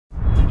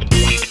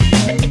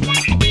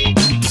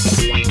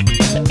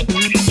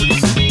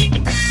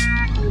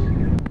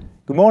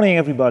Good morning,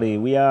 everybody.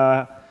 We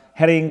are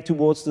heading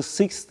towards the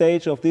sixth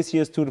stage of this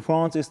year's Tour de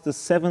France. It's the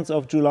 7th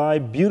of July.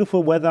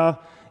 Beautiful weather,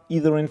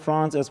 either in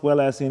France as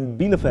well as in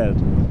Bielefeld.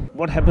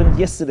 What happened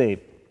yesterday?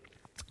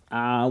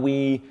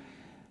 We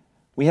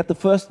had the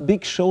first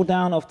big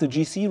showdown of the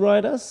GC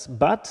riders,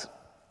 but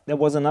there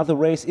was another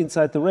race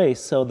inside the race,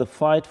 so the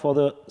fight for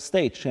the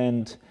stage.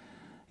 And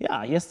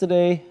yeah,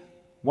 yesterday,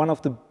 one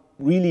of the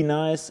really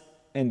nice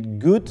and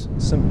good,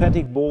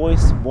 sympathetic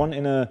boys won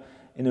in a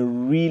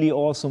really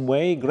awesome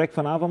way. Greg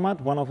van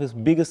Avermaet, one of his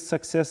biggest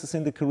successes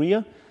in the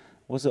career,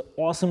 was an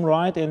awesome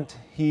ride, and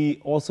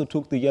he also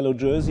took the yellow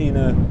jersey in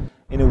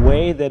a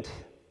way that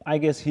I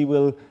guess he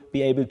will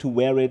be able to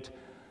wear it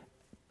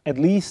at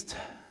least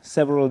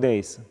several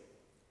days.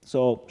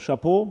 So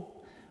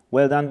chapeau,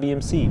 well done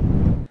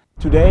BMC.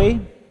 Today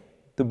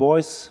the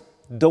boys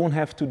don't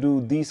have to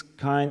do these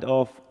kind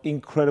of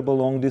incredible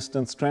long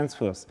distance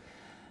transfers.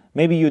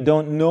 Maybe you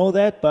don't know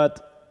that,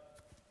 but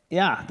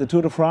yeah, the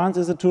Tour de France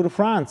is a Tour de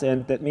France,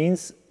 and that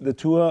means the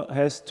Tour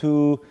has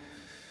to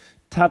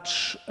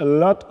touch a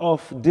lot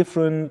of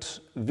different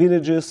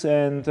villages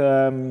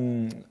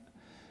and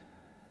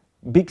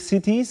big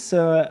cities.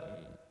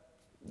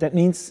 That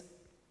means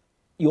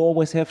you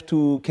always have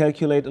to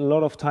calculate a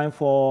lot of time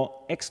for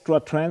extra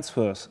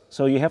transfers.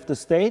 So you have the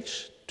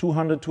stage,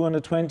 200,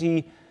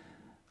 220,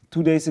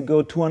 2 days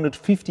ago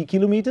 250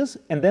 kilometers,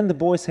 and then the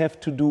boys have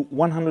to do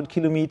 100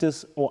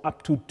 kilometers or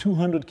up to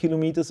 200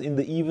 kilometers in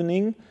the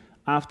evening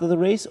after the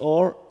race,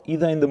 or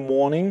either in the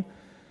morning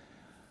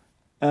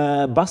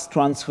bus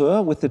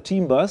transfer with the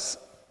team bus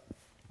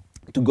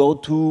to go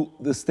to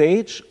the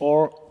stage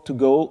or to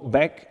go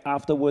back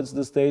afterwards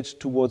the stage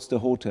towards the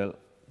hotel.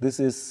 This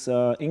is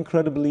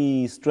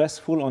incredibly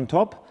stressful on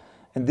top,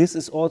 and this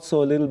is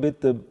also a little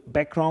bit the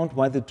background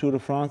why the Tour de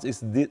France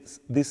is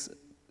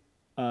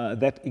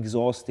that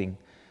exhausting.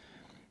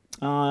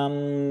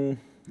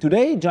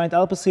 Today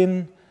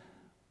Giant-Alpecin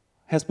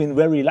has been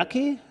very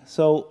lucky,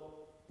 so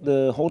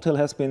the hotel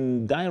has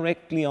been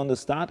directly on the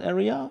start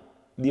area.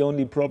 The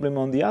only problem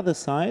on the other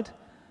side,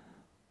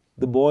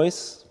 the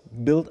boys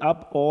built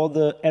up all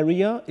the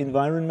area,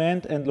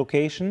 environment and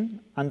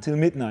location until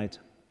midnight.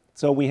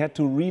 So we had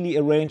to really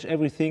arrange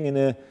everything in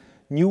a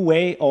new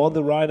way. All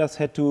the riders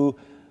had to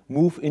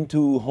move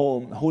into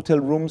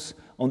hotel rooms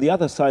on the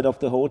other side of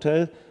the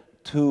hotel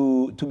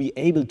to be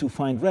able to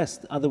find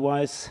rest.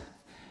 Otherwise,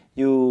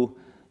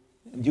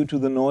 due to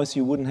the noise,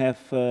 you wouldn't have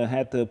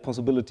had the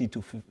possibility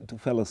to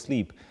fall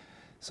asleep.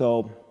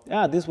 So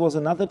yeah, this was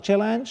another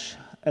challenge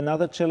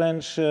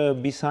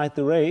beside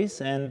the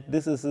race, and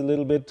this is a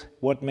little bit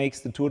what makes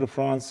the Tour de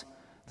France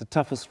the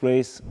toughest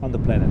race on the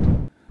planet.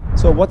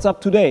 So what's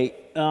up today?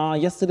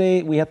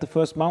 Yesterday we had the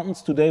first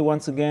mountains. Today,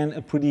 once again,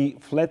 a pretty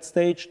flat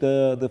stage.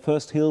 The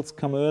first hills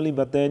come early,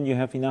 but then you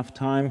have enough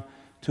time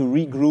to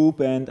regroup,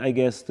 and I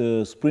guess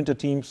the sprinter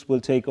teams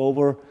will take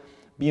over.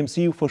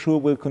 BMC for sure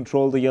will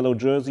control the yellow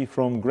jersey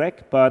from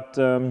Greg, but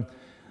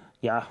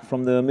yeah,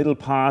 from the middle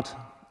part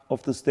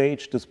of the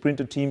stage, the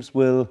sprinter teams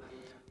will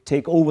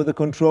take over the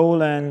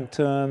control and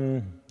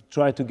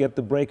try to get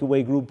the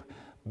breakaway group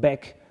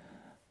back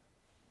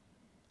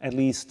at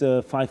least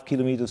 5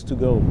 kilometers to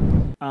go.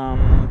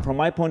 From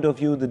my point of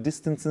view, the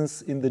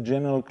distances in the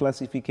general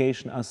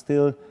classification are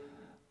still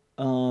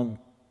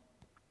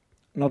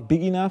not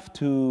big enough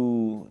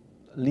to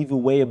leave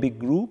away a big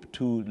group,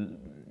 to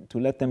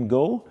let them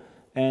go.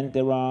 And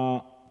there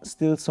are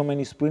still so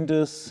many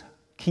sprinters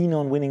keen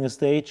on winning a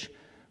stage.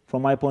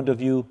 From my point of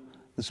view,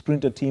 the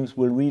sprinter teams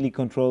will really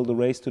control the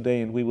race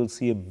today, and we will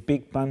see a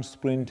big bunch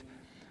sprint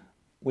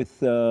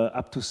with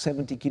up to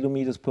 70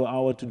 kilometers per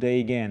hour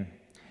today again.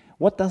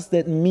 What does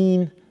that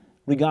mean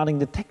regarding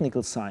the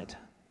technical side?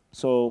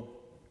 So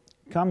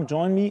come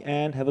join me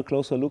and have a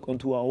closer look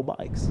onto our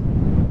bikes.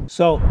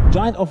 So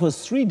Giant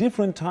offers 3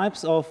 different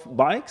types of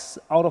bikes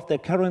out of their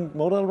current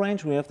model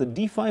range. We have the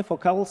D5 for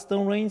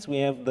cobblestone range, we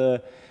have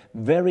the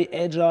very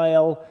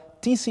agile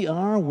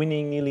TCR,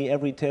 winning nearly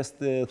every test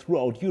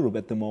throughout Europe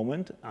at the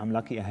moment. I'm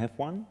lucky I have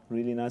one,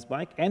 really nice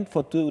bike. And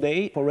for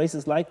today, for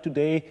races like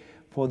today,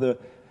 for the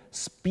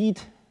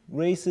speed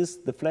races,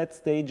 the flat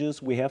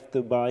stages, we have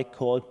the bike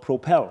called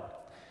Propel.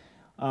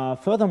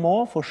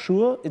 Furthermore, for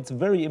sure, it's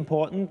very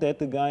important that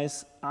the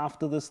guys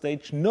after the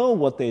stage know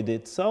what they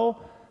did. So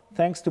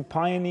thanks to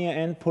Pioneer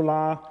and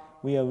Polar,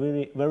 we are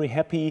very, very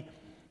happy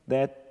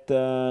that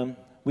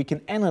we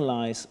can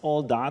analyze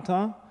all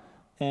data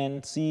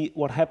and see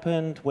what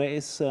happened, where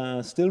is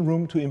still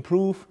room to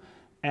improve,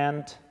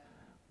 and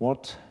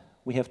what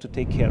we have to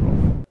take care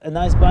of. A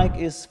nice bike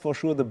is for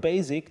sure the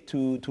basic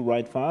to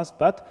ride fast,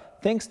 but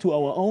thanks to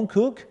our own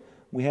cook,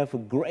 we have a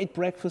great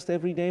breakfast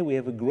every day, we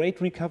have a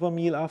great recover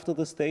meal after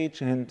the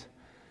stage, and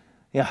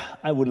yeah,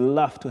 I would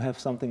love to have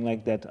something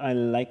like that. I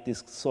like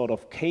this sort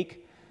of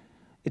cake.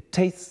 It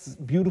tastes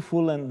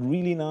beautiful and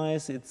really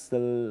nice, it's the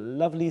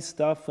lovely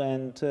stuff,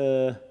 and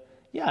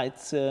yeah,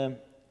 it's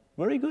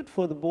very good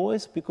for the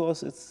boys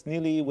because it's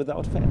nearly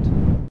without fat.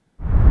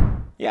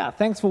 Yeah,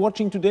 thanks for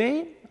watching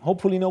today.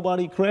 Hopefully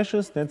nobody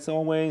crashes. That's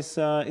always,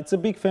 it's a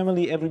big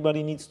family.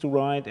 Everybody needs to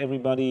ride.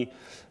 Everybody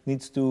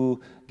needs to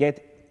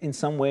get in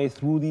some way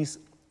through these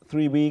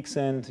 3 weeks.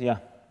 And yeah,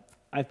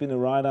 I've been a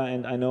rider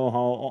and I know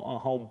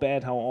how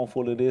bad, how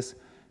awful it is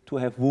to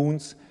have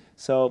wounds.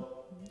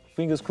 So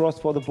fingers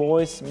crossed for the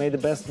boys. May the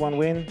best one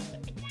win.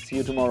 See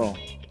you tomorrow.